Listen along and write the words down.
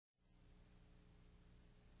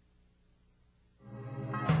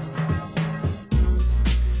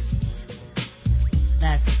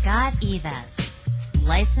SCOTTeVEST,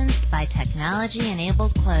 licensed by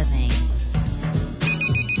Technology-Enabled Clothing.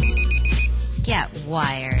 Get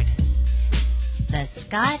wired. The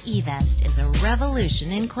SCOTTeVEST is a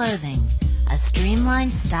revolution in clothing, a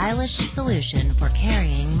streamlined, stylish solution for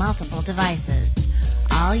carrying multiple devices.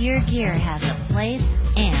 All your gear has a place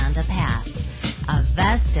and a path. A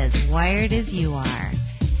vest as wired as you are.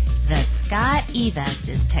 The SCOTTeVEST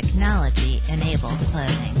is technology-enabled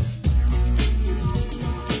clothing.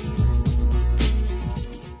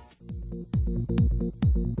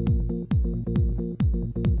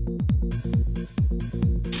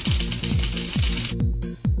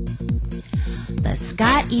 The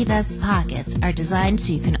SCOTTeVEST pockets are designed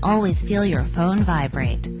so you can always feel your phone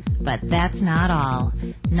vibrate. But that's not all.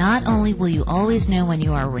 Not only will you always know when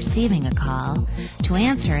you are receiving a call, to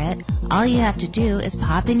answer it, all you have to do is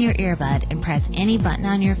pop in your earbud and press any button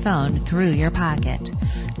on your phone through your pocket.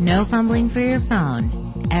 No fumbling for your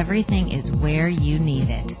phone. Everything is where you need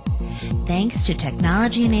it. Thanks to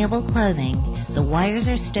technology-enabled clothing, the wires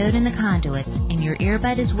are stowed in the conduits and your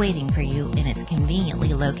earbud is waiting for you in its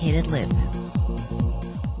conveniently located loop.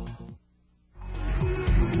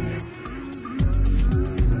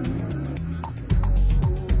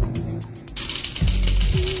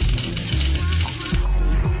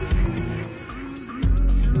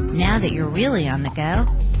 Now that you're really on the go,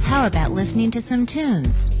 how about listening to some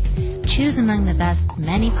tunes? Choose among the vest's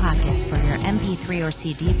many pockets for your MP3 or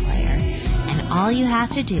CD player, and all you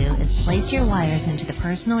have to do is place your wires into the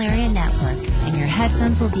personal area network and your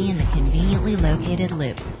headphones will be in the conveniently located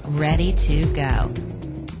loop, ready to go.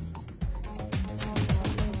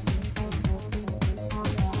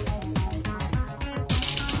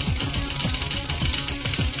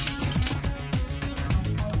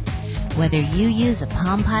 Whether you use a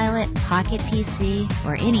Palm Pilot, Pocket PC,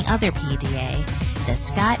 or any other PDA, the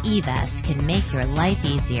SCOTTeVEST can make your life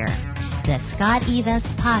easier. The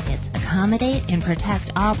SCOTTeVEST pockets accommodate and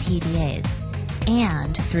protect all PDAs,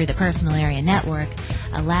 and through the personal area network,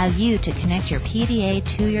 allow you to connect your PDA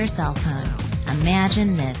to your cell phone.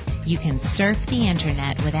 Imagine this, you can surf the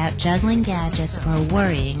internet without juggling gadgets or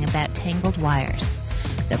worrying about tangled wires.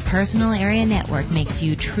 The personal area network makes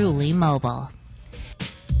you truly mobile.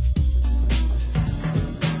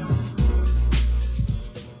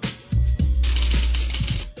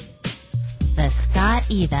 The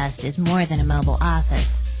SCOTTeVEST is more than a mobile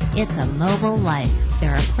office. It's a mobile life.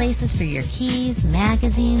 There are places for your keys,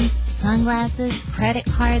 magazines, sunglasses, credit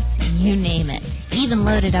cards, you name it. Even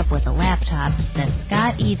loaded up with a laptop, the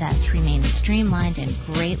SCOTTeVEST remains streamlined and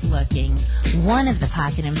great looking. One of the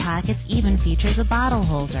pockets even features a bottle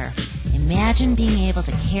holder. Imagine being able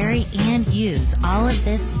to carry and use all of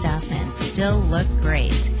this stuff and still look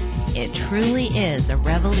great. It truly is a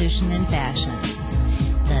revolution in fashion.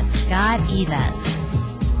 The SCOTTeVEST,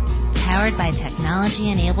 powered by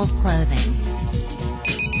technology-enabled clothing.